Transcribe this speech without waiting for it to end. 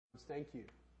thank you.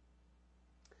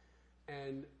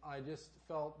 And I just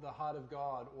felt the heart of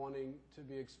God wanting to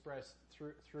be expressed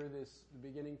through this, the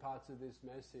beginning parts of this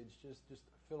message. Just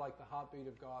feel like the heartbeat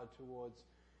of God towards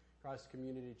Christ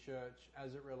Community Church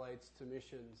as it relates to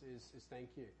missions is thank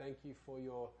you. Thank you for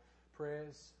your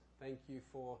prayers. Thank you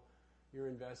for your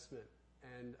investment.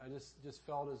 And I just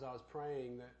felt as I was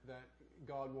praying that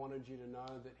God wanted you to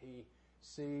know that He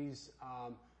sees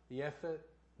the effort,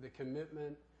 the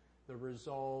commitment, the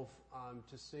resolve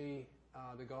to see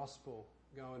the gospel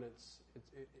go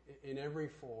in every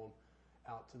form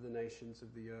out to the nations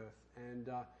of the earth. And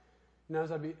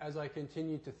as I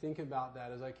continued to think about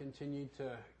that, as I continued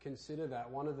to consider that,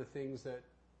 one of the things that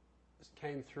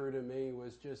came through to me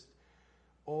was just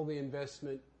all the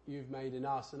investment you've made in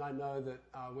us. And I know that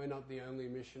we're not the only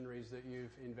missionaries that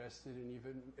you've invested in. You've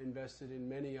invested in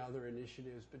many other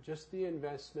initiatives, but just the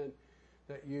investment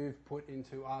that you've put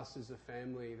into us as a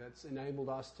family that's enabled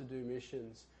us to do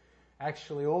missions.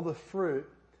 Actually, all the fruit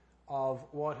of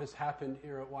what has happened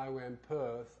here at YWAM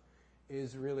Perth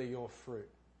is really your fruit.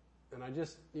 And I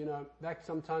just, that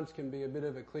sometimes can be a bit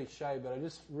of a cliche, but I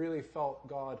just really felt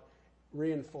God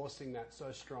reinforcing that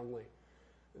so strongly.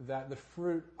 That the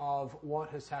fruit of what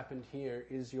has happened here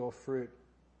is your fruit.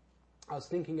 I was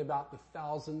thinking about the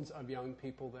thousands of young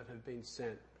people that have been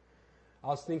sent. I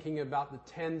was thinking about the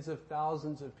tens of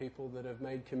thousands of people that have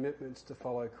made commitments to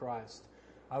follow Christ.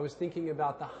 I was thinking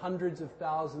about the hundreds of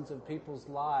thousands of people's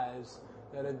lives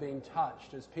that have been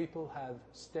touched as people have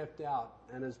stepped out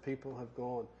and as people have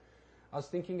gone. I was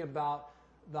thinking about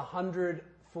the 100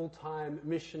 full-time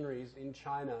missionaries in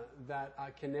China that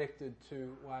are connected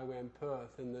to YWAM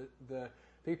Perth and the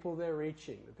people they're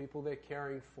reaching, the people they're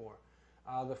caring for,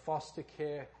 the foster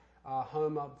care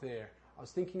home up there. I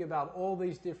was thinking about all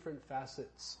these different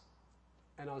facets,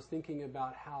 and I was thinking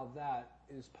about how that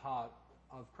is part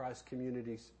of Christ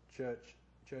Community's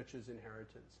church's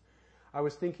inheritance. I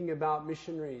was thinking about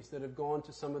missionaries that have gone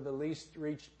to some of the least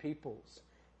reached peoples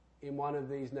in one of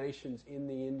these nations in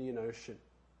the Indian Ocean.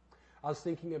 I was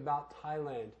thinking about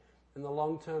Thailand and the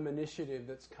long-term initiative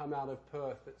that's come out of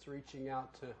Perth that's reaching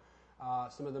out to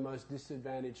some of the most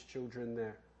disadvantaged children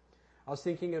there. I was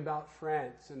thinking about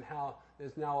France and how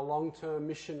there's now a long-term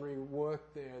missionary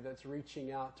work there that's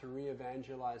reaching out to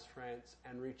re-evangelize France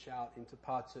and reach out into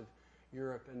parts of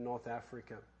Europe and North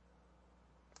Africa.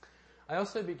 I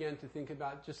also began to think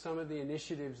about just some of the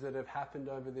initiatives that have happened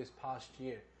over this past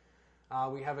year.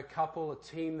 We have a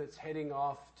team that's heading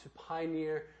off to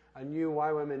pioneer a new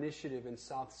YWAM initiative in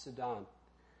South Sudan.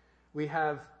 We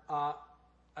have a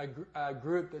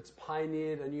group that's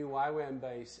pioneered a new YWAM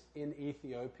base in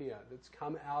Ethiopia that's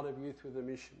come out of Youth with a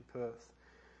Mission Perth.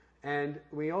 And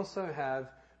we also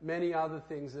have many other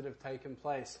things that have taken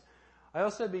place. I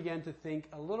also began to think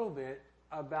a little bit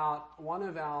about one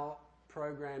of our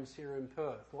programs here in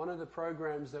Perth. One of the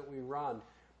programs that we run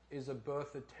is a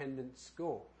birth attendant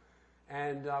school.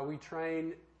 And we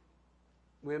train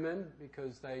women,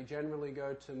 because they generally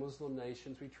go to Muslim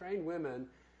nations, we train women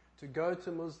to go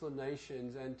to Muslim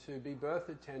nations and to be birth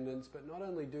attendants, but not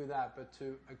only do that, but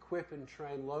to equip and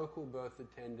train local birth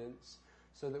attendants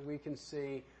so that we can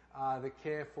see the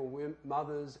care for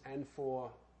mothers and for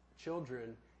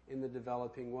children in the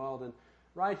developing world. And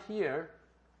right here,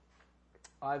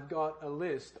 I've got a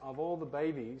list of all the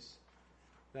babies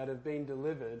that have been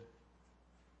delivered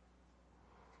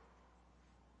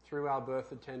through our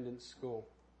birth attendant school.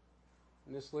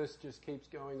 And this list just keeps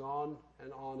going on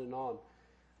and on and on.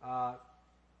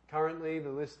 Currently,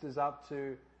 the list is up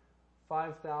to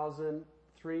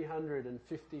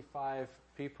 5,355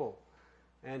 people.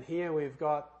 And here we've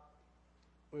got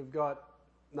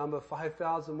number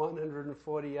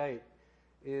 5,148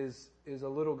 is a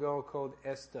little girl called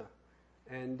Esther.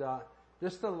 And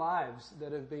just the lives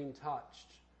that have been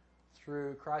touched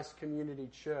through Christ Community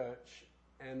Church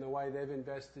and the way they've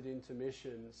invested into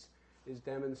missions is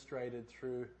demonstrated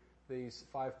through these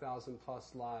 5,000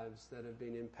 plus lives that have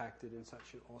been impacted in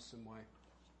such an awesome way.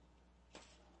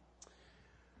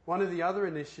 One of the other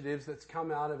initiatives that's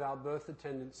come out of our birth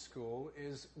attendant school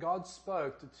is God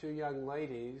spoke to two young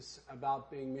ladies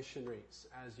about being missionaries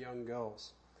as young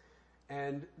girls.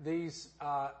 And these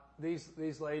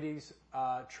ladies,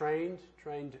 trained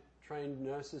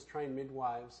nurses, trained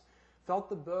midwives, felt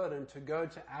the burden to go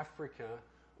to Africa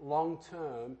long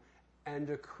term and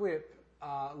equip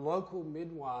local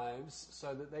midwives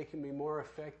so that they can be more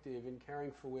effective in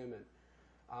caring for women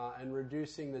and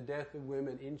reducing the death of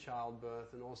women in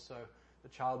childbirth and also the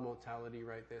child mortality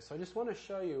rate there. So I just want to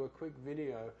show you a quick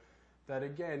video that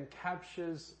again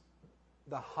captures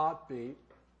the heartbeat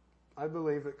I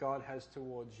believe that God has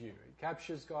towards you. It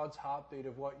captures God's heartbeat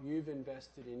of what you've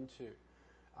invested into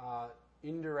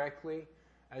indirectly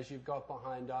as you've got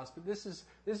behind us. But this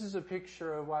is a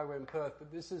picture of why we're in Perth,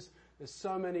 but there's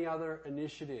so many other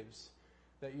initiatives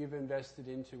that you've invested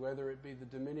into, whether it be the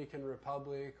Dominican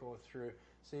Republic or through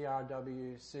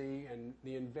CRWC, and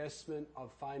the investment of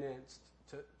finance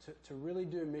to really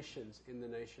do missions in the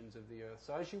nations of the earth.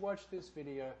 So as you watch this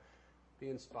video, be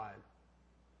inspired.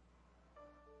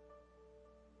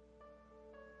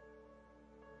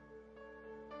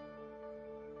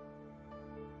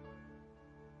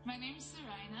 My name is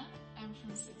Sarina. I'm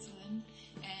from Switzerland,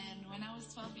 and when I was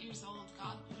 12 years old,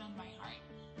 God put on my heart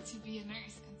to be a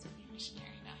nurse and to be a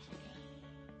missionary in Africa.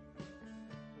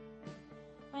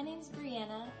 My name is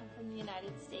Brianna. I'm from the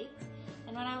United States,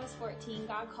 and when I was 14,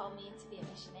 God called me to be a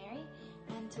missionary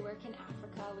and to work in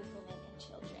Africa with women and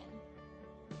children.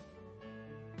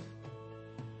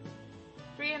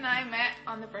 Bri and I met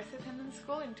on the Birth Attendant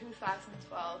School in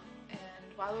 2012, and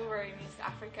while we were in East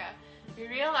Africa, we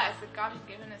realized that God had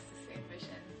given us the same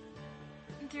vision.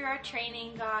 And through our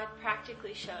training, God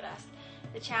practically showed us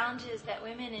the challenges that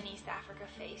women in East Africa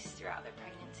face throughout their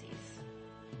pregnancies.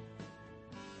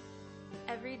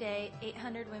 Every day,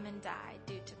 800 women die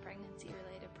due to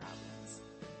pregnancy-related problems.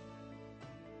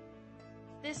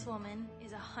 This woman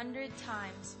is 100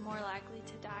 times more likely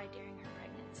to die during her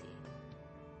pregnancy.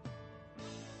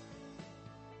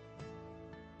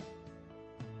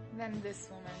 Than this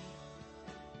woman.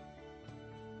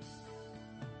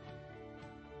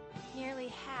 Nearly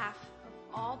half of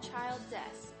all child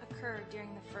deaths occur during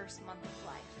the first month of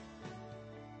life.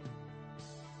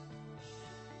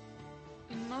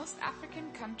 In most African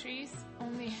countries,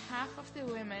 only half of the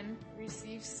women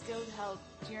receive skilled help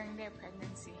during their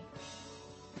pregnancy.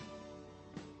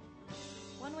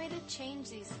 One way to change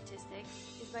these statistics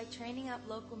is by training up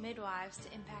local midwives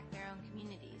to impact their own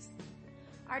communities.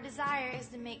 Our desire is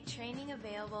to make training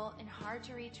available in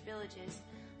hard-to-reach villages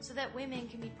so that women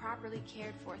can be properly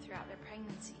cared for throughout their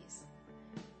pregnancies.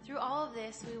 Through all of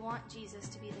this, we want Jesus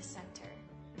to be the center,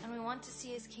 and we want to see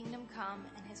His kingdom come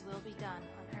and His will be done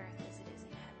on earth as it is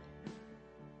in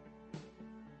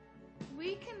heaven.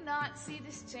 We cannot see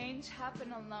this change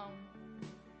happen alone.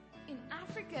 In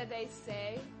Africa, they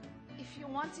say, if you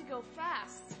want to go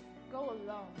fast, go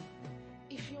alone.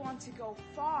 If you want to go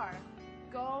far,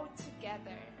 go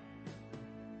together.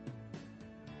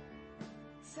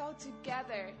 So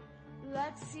together,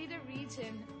 let's see the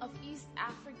region of East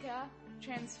Africa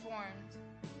transformed.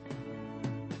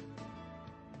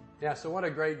 Yeah, so what a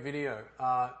great video.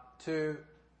 Two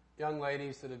young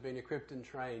ladies that have been equipped and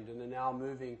trained and are now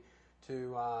moving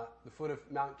to the foot of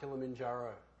Mount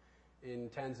Kilimanjaro in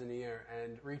Tanzania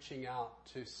and reaching out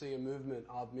to see a movement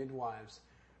of midwives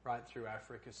right through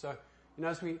Africa. So, you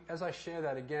know, as I share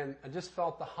that again, I just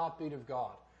felt the heartbeat of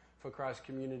God for Christ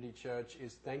Community Church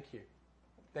is thank you.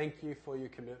 Thank you for your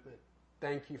commitment.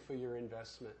 Thank you for your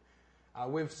investment.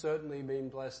 We've certainly been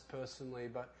blessed personally,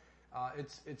 but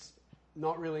it's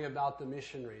not really about the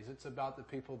missionaries. It's about the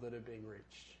people that are being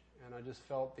reached. And I just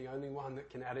felt the only one that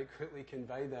can adequately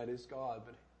convey that is God,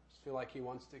 but I just feel like He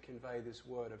wants to convey this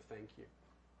word of thank you.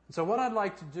 So what I'd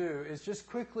like to do is just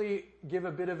quickly give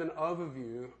a bit of an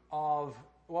overview of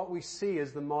what we see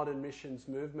as the modern missions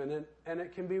movement, and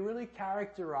it can be really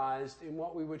characterized in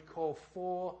what we would call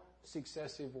 4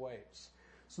 successive waves.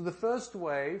 So the first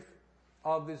wave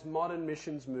of this modern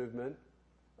missions movement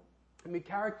can be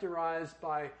characterized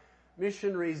by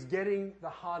missionaries getting the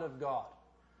heart of God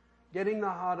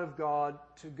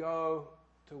to go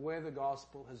to where the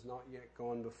gospel has not yet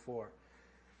gone before.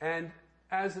 And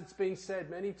as it's been said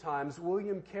many times,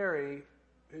 William Carey,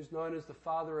 who's known as the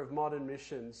father of modern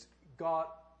missions,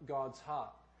 got God's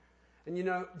heart. And you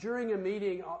know, during a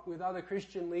meeting with other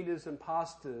Christian leaders and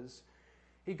pastors,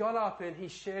 he got up and he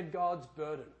shared God's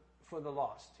burden for the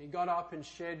lost. He got up and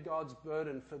shared God's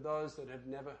burden for those that had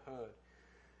never heard.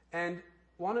 And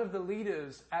one of the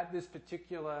leaders at this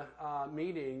particular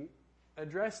meeting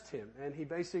addressed him, and he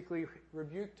basically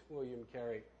rebuked William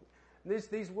Carey.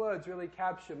 These words really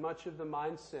capture much of the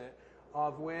mindset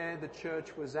of where the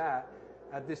church was at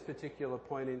this particular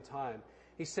point in time.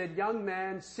 He said, "Young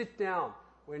man, sit down.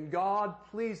 When God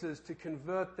pleases to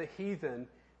convert the heathen,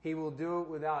 He will do it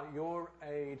without your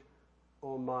aid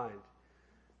or mine."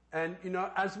 And, you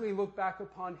know, as we look back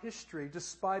upon history,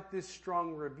 despite this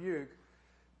strong rebuke,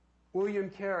 William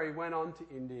Carey went on to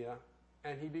India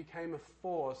and he became a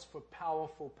force for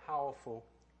powerful, powerful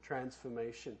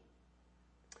transformation.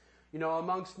 You know,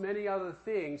 amongst many other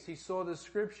things, he saw the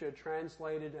scripture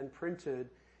translated and printed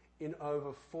in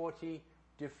over 40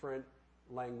 different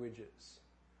languages.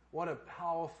 What a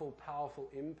powerful, powerful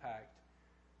impact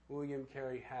William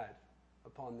Carey had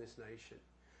upon this nation.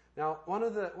 Now, one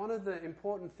of the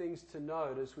important things to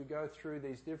note as we go through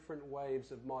these different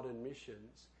waves of modern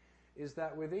missions is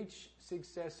that with each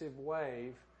successive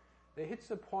wave, there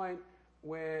hits a point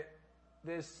where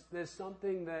there's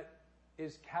something that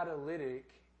is catalytic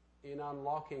in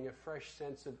unlocking a fresh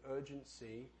sense of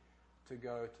urgency to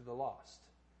go to the lost.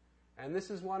 And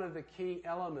this is one of the key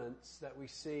elements that we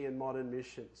see in modern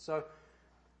missions. So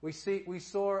we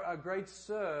saw a great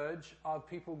surge of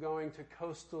people going to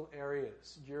coastal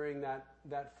areas during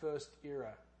that first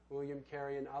era. William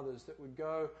Carey and others that would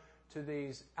go to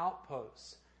these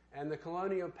outposts, and the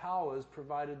colonial powers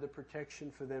provided the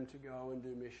protection for them to go and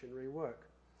do missionary work.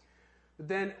 But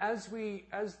then as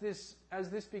this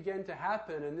began to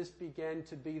happen and this began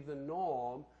to be the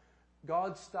norm,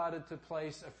 God started to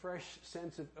place a fresh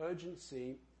sense of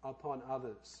urgency upon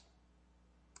others.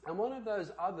 And one of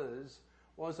those others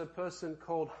was a person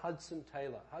called Hudson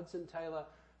Taylor. Hudson Taylor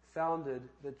founded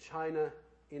the China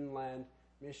Inland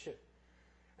Mission.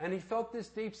 And he felt this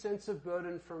deep sense of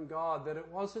burden from God that it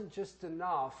wasn't just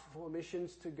enough for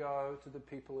missions to go to the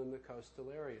people in the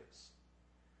coastal areas.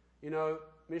 You know,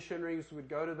 missionaries would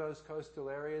go to those coastal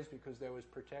areas because there was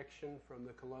protection from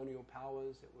the colonial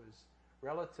powers. It was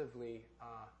relatively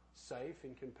safe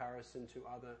in comparison to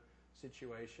other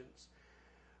situations.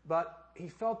 But he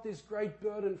felt this great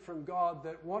burden from God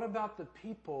that what about the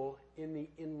people in the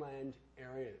inland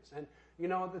areas? And, you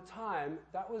know, at the time,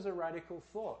 that was a radical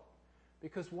thought.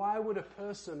 Because why would a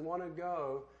person want to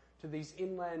go to these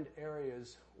inland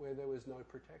areas where there was no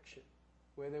protection?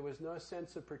 Where there was no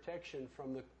sense of protection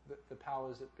from the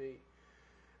powers that be?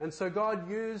 And so God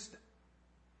used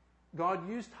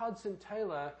Hudson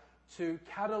Taylor to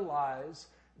catalyze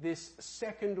this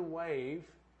second wave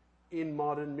in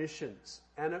modern missions.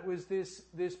 And it was this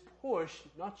push,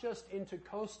 not just into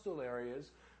coastal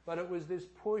areas, but it was this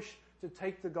push to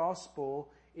take the gospel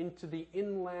into the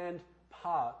inland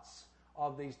parts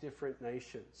of these different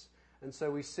nations. And so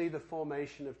we see the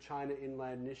formation of China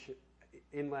Inland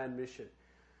Mission.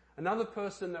 Another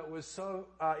person that was so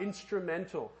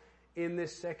instrumental in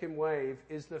this second wave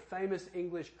is the famous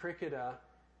English cricketer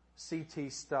C.T.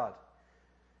 Studd.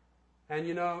 And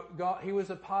you know, he was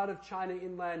a part of China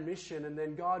Inland Mission, and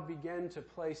then God began to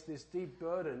place this deep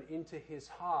burden into his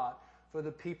heart for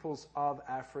the peoples of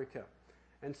Africa.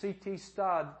 And C.T.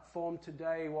 Studd formed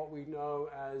today what we know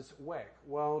as WEC,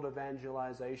 World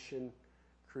Evangelization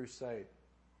Crusade.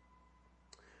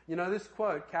 You know, this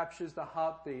quote captures the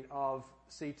heartbeat of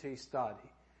C.T. Studd.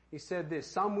 He said this: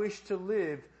 "Some wish to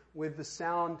live with the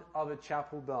sound of a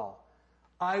chapel bell.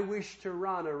 I wish to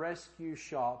run a rescue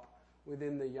shop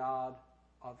within the yard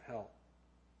of hell."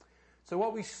 So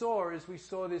what we saw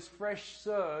this fresh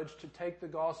surge to take the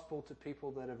gospel to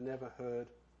people that have never heard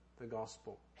the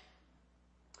gospel.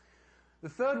 The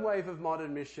third wave of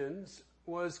modern missions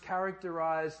was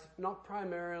characterized not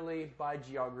primarily by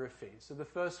geography. So the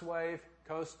first wave,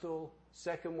 coastal;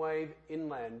 second wave,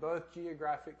 inland, both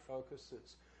geographic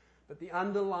focuses. But the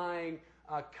underlying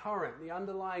current, the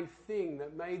underlying thing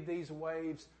that made these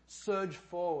waves surge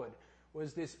forward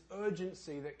was this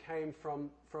urgency that came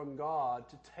from God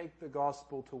to take the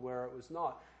gospel to where it was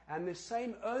not. And this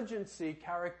same urgency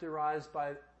characterized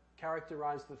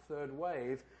the third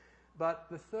wave, but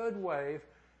the third wave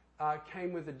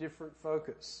came with a different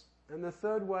focus. And the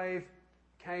third wave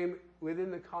came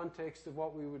within the context of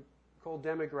what we would call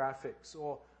demographics,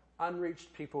 or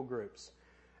unreached people groups.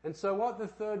 And so what the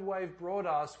third wave brought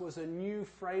us was a new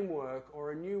framework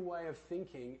or a new way of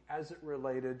thinking as it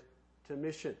related to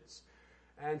missions.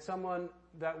 And someone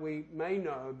that we may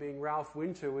know, being Ralph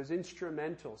Winter, was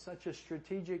instrumental, such a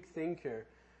strategic thinker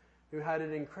who had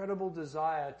an incredible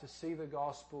desire to see the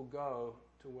gospel go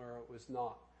to where it was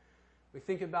not. We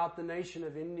think about the nation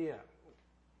of India,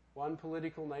 one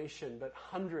political nation, but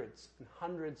hundreds and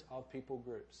hundreds of people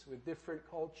groups with different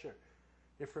culture,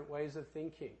 different ways of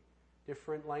thinking,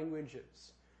 different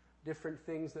languages, different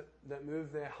things that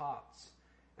move their hearts.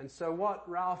 And so what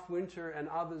Ralph Winter and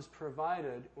others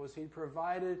provided was he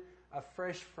provided a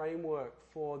fresh framework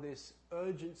for this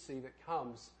urgency that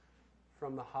comes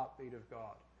from the heartbeat of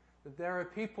God. That there are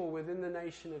people within the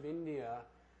nation of India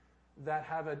that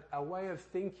have a way of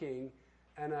thinking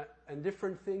and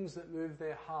different things that move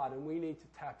their heart, and we need to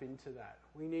tap into that.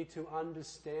 We need to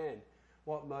understand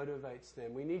what motivates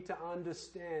them. We need to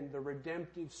understand the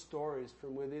redemptive stories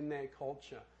from within their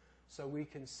culture so we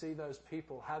can see those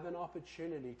people have an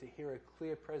opportunity to hear a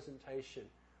clear presentation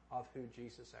of who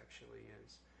Jesus actually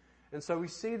is. And so we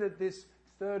see that this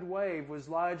third wave was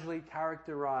largely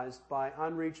characterized by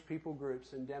unreached people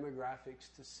groups and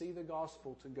demographics to see the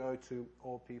gospel to go to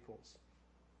all peoples.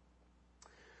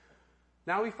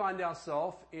 Now we find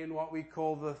ourselves in what we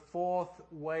call the fourth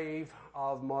wave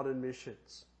of modern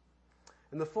missions.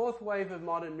 And the fourth wave of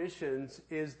modern missions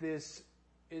is this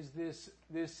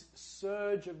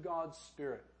surge of God's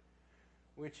Spirit,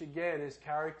 which again is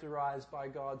characterized by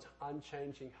God's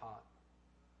unchanging heart.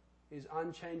 His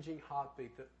unchanging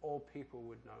heartbeat that all people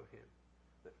would know Him,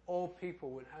 that all people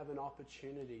would have an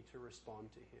opportunity to respond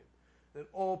to Him, that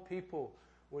all people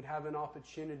would have an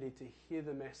opportunity to hear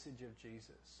the message of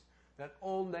Jesus, that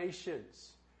all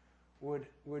nations would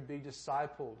be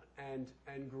discipled and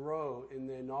grow in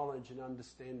their knowledge and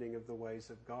understanding of the ways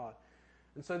of God.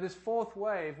 And so this fourth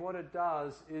wave, what it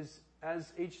does is,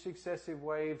 as each successive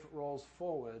wave rolls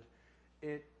forward,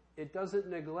 it doesn't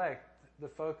neglect the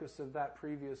focus of that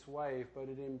previous wave, but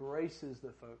it embraces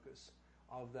the focus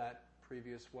of that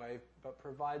previous wave, but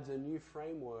provides a new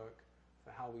framework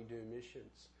for how we do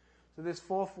missions. So this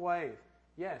fourth wave,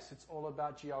 yes, it's all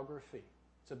about geography.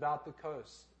 It's about the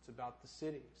coast. It's about the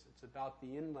cities. It's about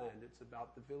the inland. It's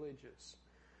about the villages.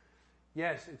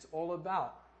 Yes, it's all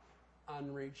about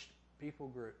unreached people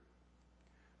group.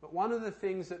 But one of the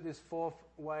things that this fourth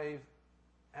wave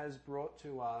has brought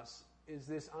to us is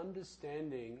this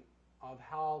understanding of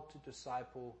how to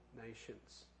disciple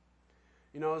nations.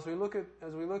 You know, as we look at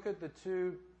the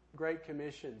two great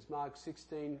commissions, Mark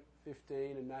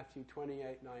 16:15 and Matthew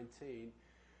 28:19,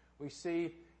 we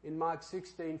see in Mark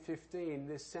 16:15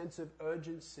 this sense of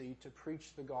urgency to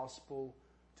preach the gospel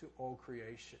to all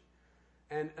creation.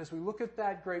 And as we look at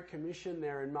that great commission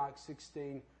there in Mark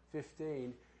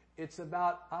 16:15, it's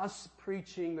about us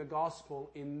preaching the gospel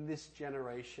in this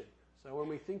generation. So when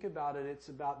we think about it, it's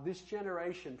about this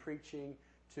generation preaching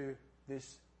to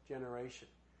this generation.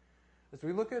 As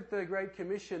we look at the Great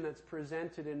Commission that's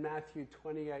presented in Matthew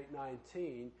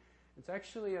 28:19, it's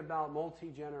actually about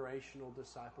multi-generational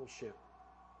discipleship.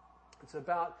 It's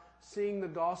about seeing the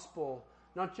gospel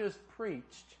not just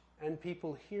preached and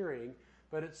people hearing,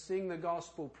 but it's seeing the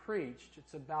gospel preached.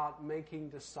 It's about making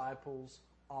disciples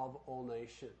of all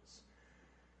nations.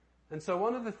 And so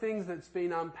one of the things that's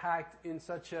been unpacked in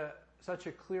such a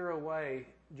clearer way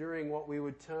during what we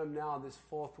would term now this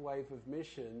fourth wave of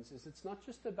missions is it's not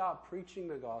just about preaching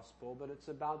the gospel, but it's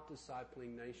about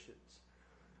discipling nations.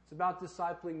 It's about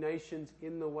discipling nations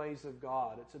in the ways of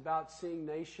God. It's about seeing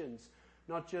nations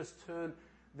not just turn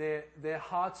their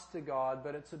hearts to God,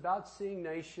 but it's about seeing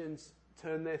nations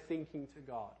turn their thinking to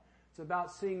God. It's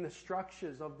about seeing the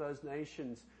structures of those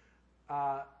nations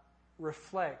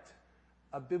reflect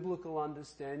a biblical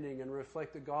understanding and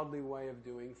reflect a godly way of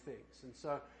doing things. And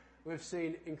so we've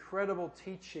seen incredible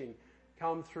teaching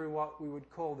come through what we would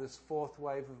call this fourth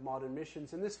wave of modern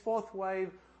missions. And this fourth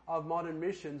wave of modern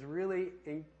missions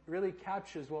really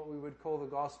captures what we would call the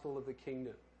gospel of the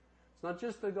kingdom. It's not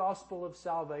just the gospel of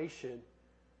salvation,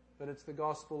 but it's the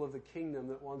gospel of the kingdom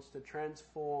that wants to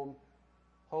transform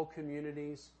whole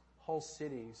communities, whole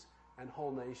cities, and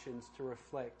whole nations to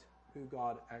reflect who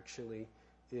God actually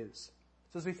is.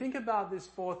 So as we think about this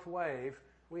fourth wave,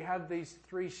 we have these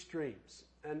three streams.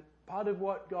 And part of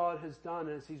what God has done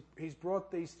is He's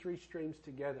brought these three streams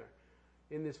together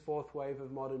in this fourth wave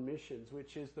of modern missions,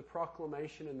 which is the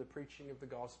proclamation and the preaching of the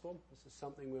gospel. This is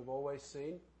something we've always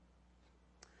seen.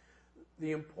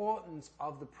 The importance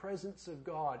of the presence of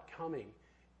God coming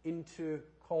into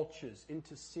cultures,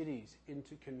 into cities,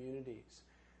 into communities.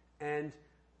 And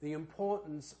the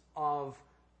importance of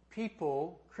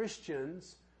people,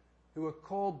 Christians, who are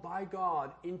called by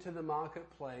God into the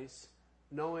marketplace,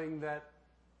 knowing that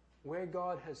where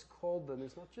God has called them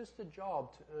is not just a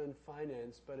job to earn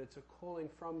finance, but it's a calling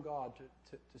from God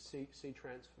to see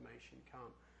transformation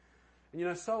come. And you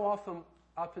know, so often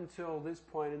up until this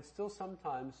point, and still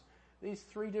sometimes, these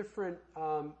three different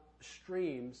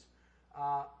streams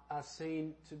are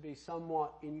seen to be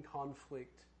somewhat in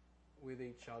conflict with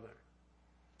each other.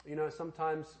 You know,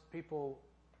 sometimes people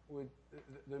would,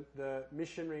 the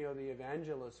missionary or the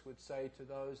evangelist would say to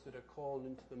those that are called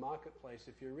into the marketplace,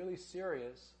 if you're really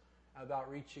serious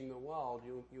about reaching the world,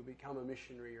 you'll become a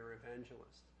missionary or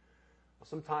evangelist. Or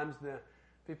sometimes the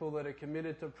people that are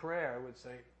committed to prayer would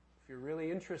say, if you're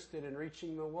really interested in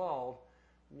reaching the world,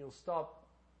 you'll stop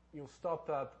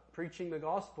preaching the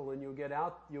gospel and you'll get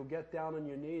down on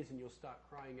your knees and you'll start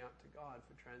crying out to God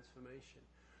for transformation.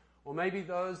 Or maybe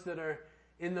those that are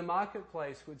in the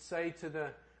marketplace would say to the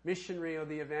missionary or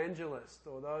the evangelist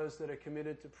or those that are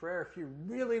committed to prayer, if you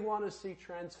really want to see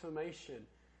transformation,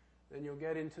 then you'll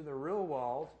get into the real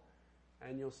world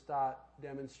and you'll start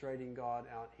demonstrating God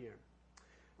out here.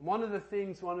 And one of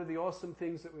the awesome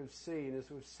things that we've seen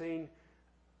is we've seen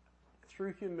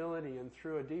through humility and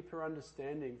through a deeper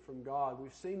understanding from God,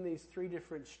 we've seen these three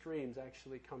different streams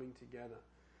actually coming together.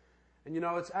 And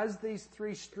it's as these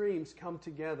three streams come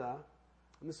together,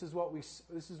 and this is what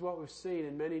we've seen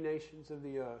in many nations of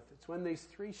the earth. It's when these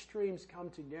three streams come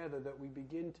together that we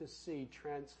begin to see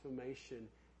transformation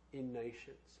in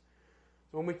nations.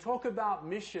 So when we talk about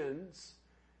missions,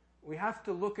 we have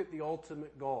to look at the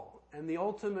ultimate goal. And the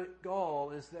ultimate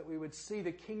goal is that we would see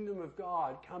the kingdom of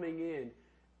God coming in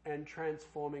and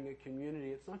transforming a community.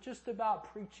 It's not just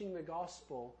about preaching the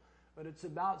gospel, but it's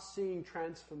about seeing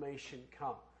transformation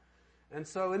come. And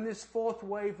so in this fourth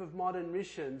wave of modern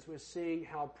missions, we're seeing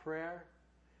how prayer,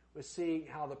 we're seeing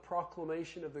how the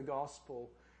proclamation of the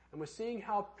gospel, and we're seeing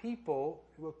how people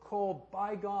who are called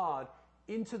by God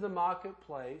into the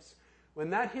marketplace, when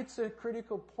that hits a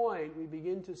critical point, we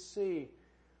begin to see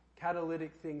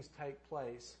catalytic things take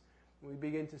place. We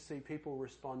begin to see people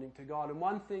responding to God. And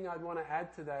one thing I'd want to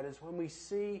add to that is when we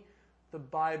see the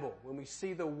Bible, when we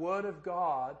see the Word of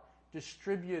God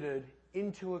distributed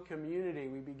into a community,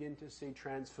 we begin to see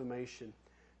transformation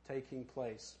taking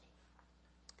place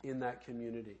in that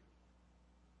community.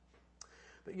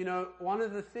 But one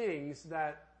of the things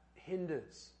that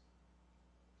hinders,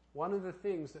 one of the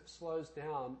things that slows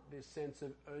down this sense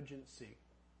of urgency,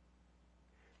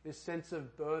 this sense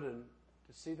of burden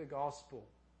to see the gospel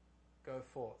go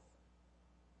forth,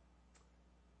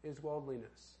 is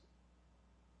worldliness.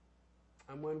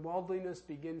 And when worldliness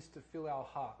begins to fill our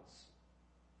hearts,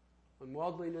 when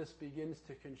worldliness begins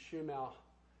to consume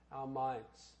our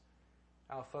minds,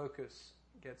 our focus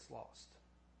gets lost.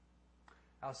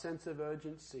 Our sense of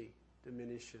urgency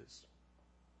diminishes.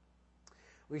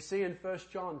 We see in 1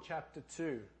 John chapter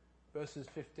 2, verses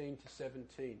 15 to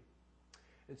 17.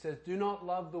 It says, "Do not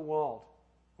love the world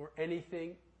or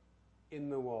anything in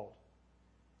the world.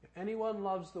 If anyone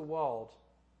loves the world,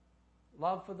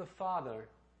 love for the Father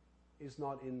is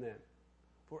not in them.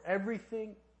 For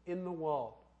everything in the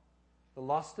world, the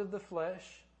lust of the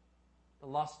flesh, the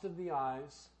lust of the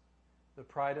eyes, the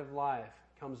pride of life,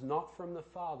 comes not from the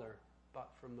Father, but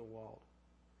from the world.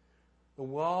 The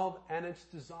world and its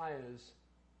desires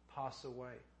pass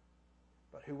away.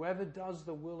 But whoever does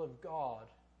the will of God,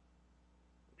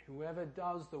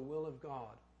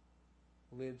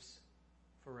 lives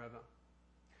forever."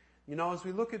 As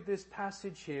we look at this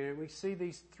passage here, we see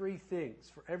these three things.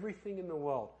 For everything in the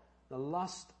world, the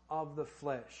lust of the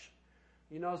flesh.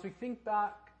 As we think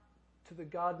back to the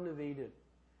Garden of Eden,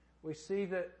 we see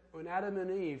that when Adam and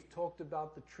Eve talked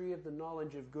about the tree of the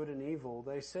knowledge of good and evil,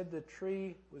 they said the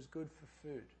tree was good for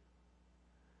food.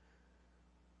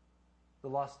 The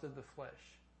lust of the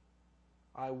flesh.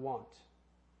 I want.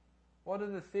 What are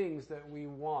the things that we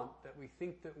want, that we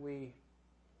think that we've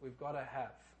got to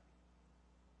have?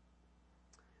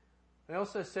 They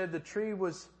also said the tree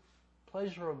was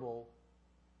pleasurable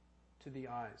to the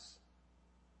eyes.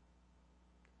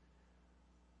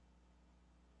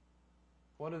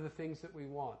 What are the things that we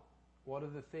want? What are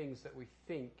the things that we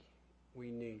think we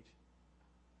need?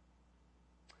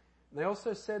 And they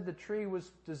also said the tree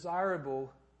was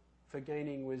desirable for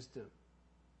gaining wisdom.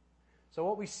 So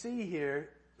what we see here,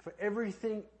 for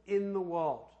everything in the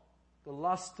world, the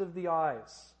lust of the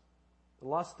eyes, the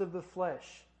lust of the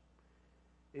flesh,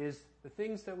 is the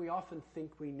things that we often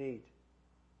think we need.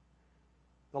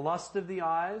 The lust of the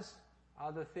eyes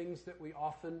are the things that we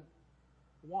often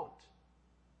want.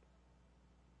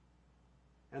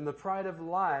 And the pride of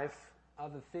life are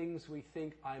the things we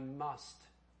think, I must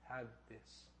have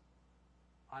this.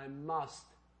 I must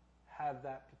have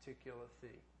that particular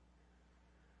thing.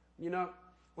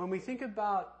 When we think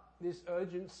about this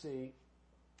urgency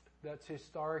that's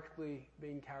historically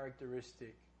been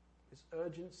characteristic, this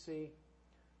urgency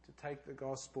to take the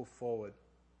gospel forward,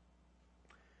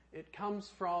 it comes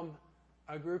from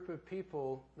a group of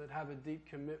people that have a deep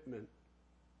commitment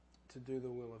to do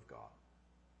the will of God.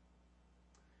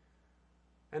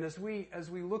 And as we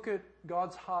look at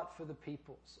God's heart for the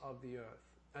peoples of the earth,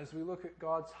 as we look at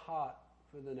God's heart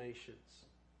for the nations,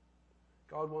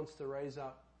 God wants to raise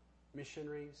up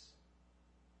missionaries.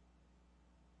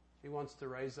 He wants to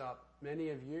raise up many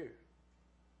of you,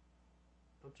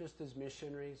 not just as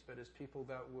missionaries, but as people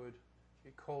that would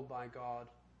be called by God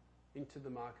into the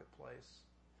marketplace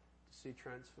to see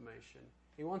transformation.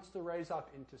 He wants to raise up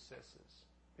intercessors.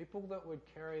 People that would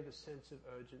carry the sense of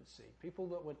urgency. People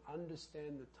that would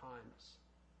understand the times.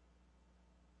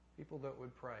 People that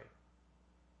would pray.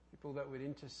 People that would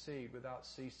intercede without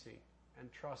ceasing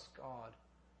and trust God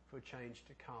for change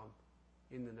to come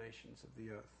in the nations of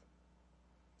the earth.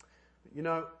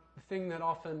 But the thing that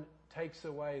often takes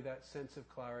away that sense of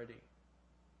clarity,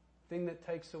 the thing that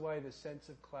takes away the sense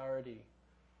of clarity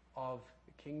of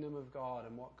the kingdom of God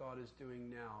and what God is doing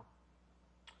now,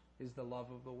 is the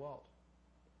love of the world.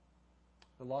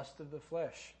 The lust of the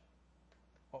flesh,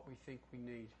 what we think we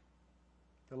need.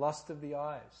 The lust of the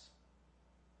eyes,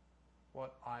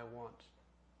 what I want.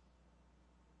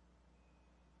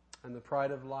 And the pride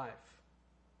of life,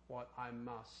 what I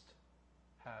must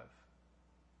have.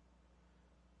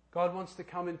 God wants to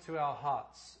come into our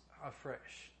hearts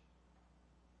afresh.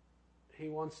 He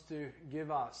wants to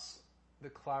give us the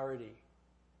clarity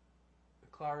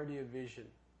of vision,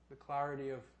 the clarity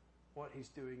of what He's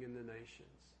doing in the nations,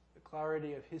 the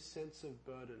clarity of His sense of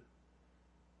burden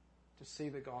to see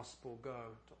the gospel go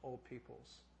to all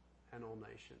peoples and all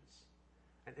nations.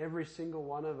 And every single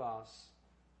one of us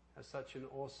has such an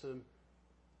awesome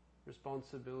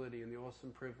responsibility and the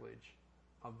awesome privilege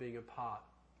of being a part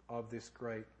of this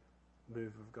great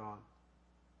move of God.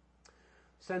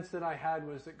 The sense that I had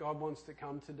was that God wants to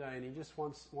come today, and He just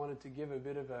wanted to give a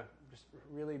bit of a just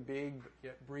really big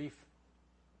yet brief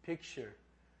picture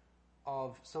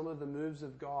of some of the moves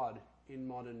of God in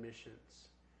modern missions.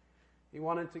 He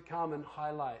wanted to come and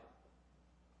highlight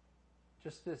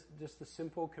just the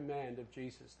simple command of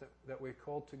Jesus that we're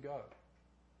called to go.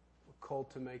 We're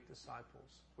called to make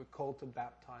disciples. We're called to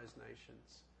baptize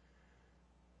nations.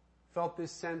 Felt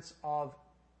this sense of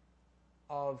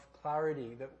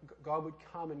clarity, that God would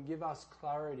come and give us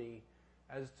clarity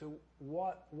as to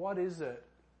what is it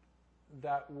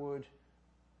that would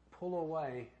pull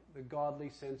away the godly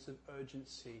sense of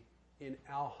urgency in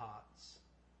our hearts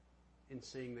in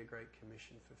seeing the Great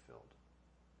Commission fulfilled.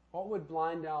 What would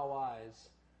blind our eyes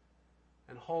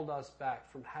and hold us back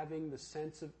from having the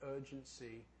sense of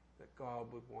urgency that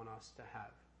God would want us to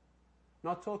have?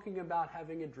 Not talking about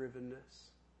having a drivenness.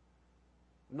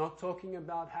 Not talking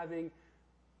about having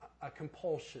a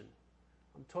compulsion.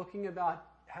 I'm talking about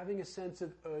having a sense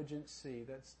of urgency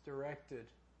that's directed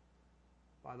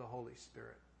by the Holy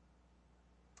Spirit.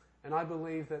 And I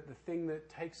believe that the thing that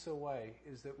takes away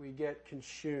is that we get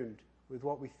consumed with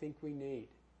what we think we need.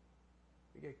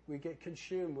 We get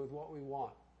consumed with what we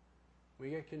want.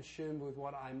 We get consumed with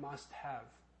what I must have.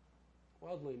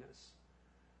 Worldliness.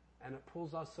 And it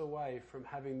pulls us away from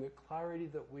having the clarity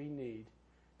that we need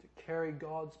to carry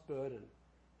God's burden,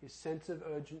 His sense of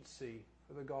urgency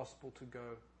for the gospel to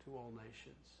go to all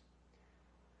nations.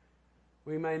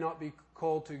 We may not be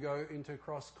called to go into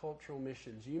cross-cultural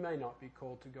missions. You may not be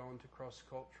called to go into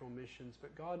cross-cultural missions,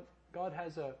 but God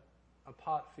has a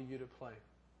part for you to play.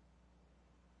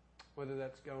 Whether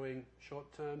that's going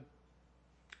short-term,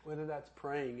 whether that's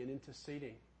praying and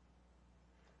interceding,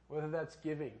 whether that's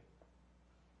giving,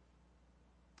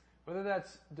 whether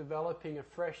that's developing a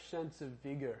fresh sense of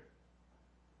vigor,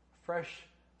 a fresh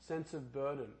sense of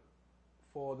burden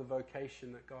for the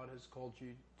vocation that God has called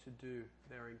you to do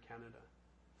there in Canada.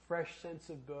 Fresh sense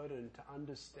of burden to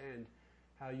understand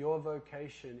how your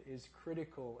vocation is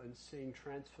critical in seeing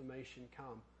transformation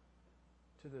come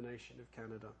to the nation of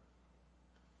Canada.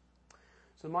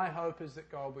 So my hope is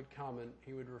that God would come and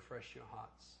He would refresh your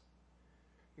hearts.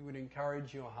 He would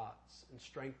encourage your hearts and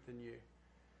strengthen you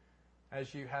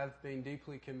as you have been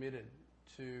deeply committed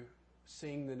to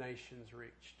seeing the nations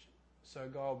reached. So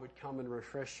God would come and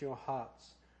refresh your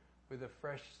hearts with a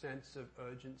fresh sense of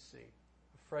urgency,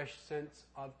 a fresh sense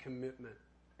of commitment,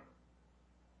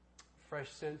 a fresh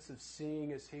sense of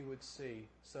seeing as He would see,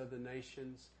 so the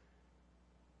nations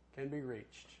can be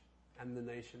reached and the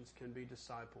nations can be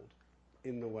discipled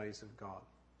in the ways of God.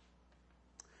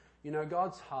 You know,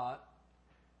 God's heart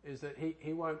is that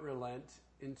He won't relent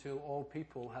until all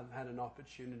people have had an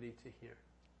opportunity to hear.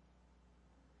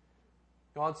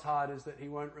 God's heart is that He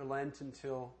won't relent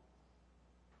until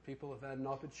people have had an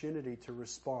opportunity to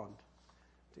respond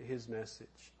to His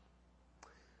message.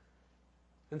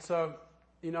 And so,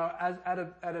 you know,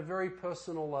 at a very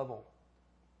personal level,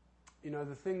 you know,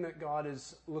 the thing that God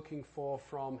is looking for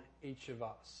from each of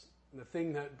us, the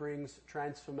thing that brings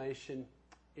transformation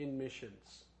in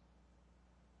missions,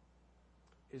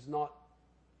 is not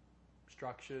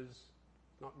structures,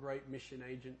 not great mission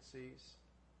agencies,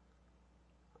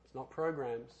 it's not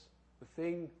programs. The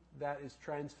thing that is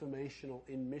transformational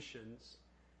in missions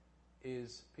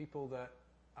is people that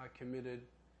are committed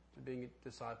to being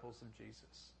disciples of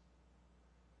Jesus.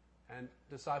 And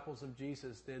disciples of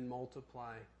Jesus then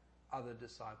multiply other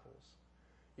disciples.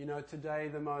 You know, today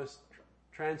the most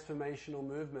transformational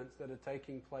movements that are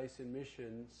taking place in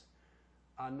missions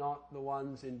are not the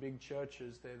ones in big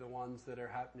churches, they're the ones that are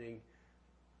happening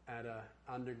at an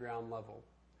underground level,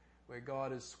 where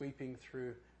God is sweeping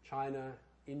through China,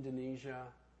 Indonesia,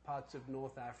 parts of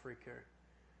North Africa,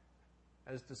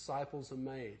 as disciples are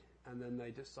made, and then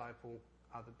they disciple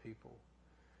other people.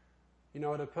 You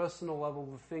know, at a personal level,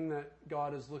 the thing that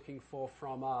God is looking for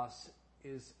from us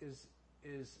is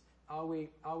are we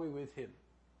with Him?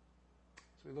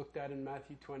 As we looked at in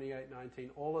Matthew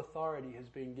 28:19, all authority has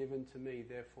been given to me,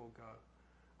 therefore go.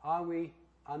 Are we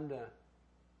under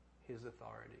His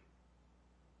authority?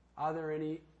 Are there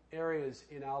any areas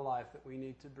in our life that we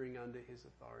need to bring under His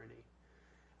authority?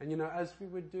 And as we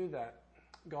would do that,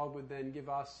 God would then give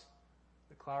us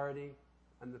the clarity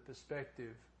and the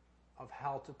perspective of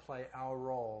how to play our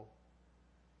role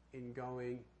in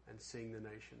going and seeing the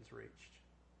nations reached.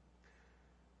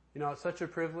 It's such a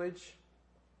privilege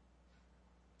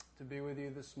to be with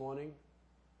you this morning.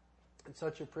 It's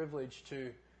such a privilege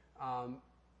to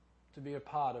be a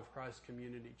part of Christ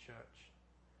Community Church.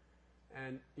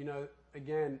 And,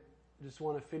 again, just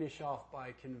want to finish off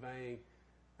by conveying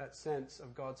that sense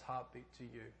of God's heartbeat to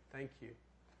you. Thank you.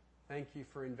 Thank you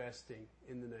for investing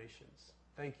in the nations.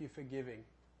 Thank you for giving.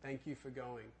 Thank you for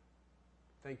going.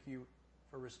 Thank you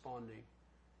for responding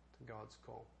to God's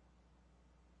call.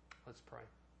 Let's pray.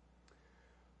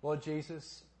 Lord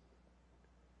Jesus,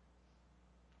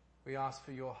 we ask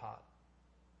for your heart.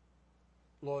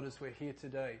 Lord, as we're here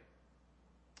today,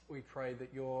 we pray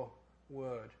that your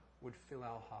word would fill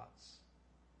our hearts.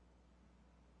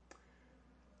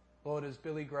 Lord, as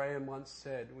Billy Graham once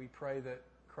said, we pray that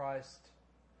Christ,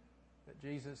 that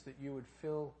Jesus, that you would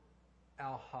fill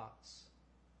our hearts,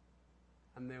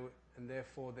 and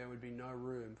therefore there would be no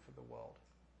room for the world.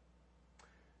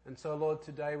 And so, Lord,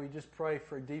 today we just pray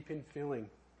for a deep infilling,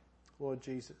 Lord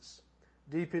Jesus,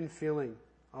 deep infilling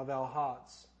of our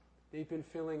hearts, deep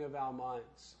infilling of our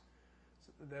minds,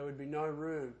 so that there would be no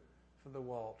room for the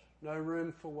world, no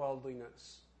room for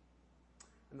worldliness.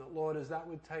 And that, Lord, as that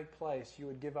would take place, you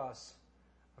would give us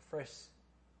a fresh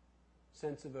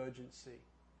sense of urgency,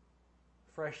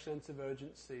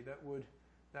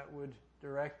 that would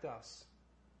direct us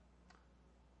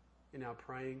in our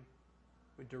praying,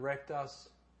 would direct us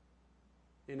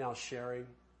in our sharing,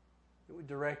 it would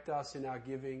direct us in our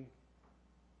giving,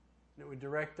 and it would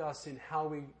direct us in how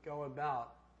we go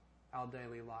about our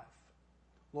daily life.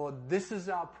 Lord, this is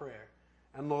our prayer,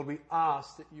 and Lord, we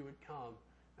ask that you would come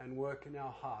and work in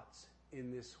our hearts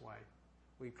in this way.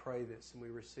 We pray this and we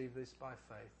receive this by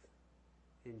faith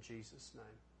in Jesus' name.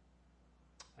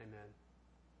 Amen.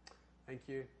 Thank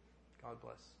you. God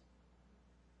bless.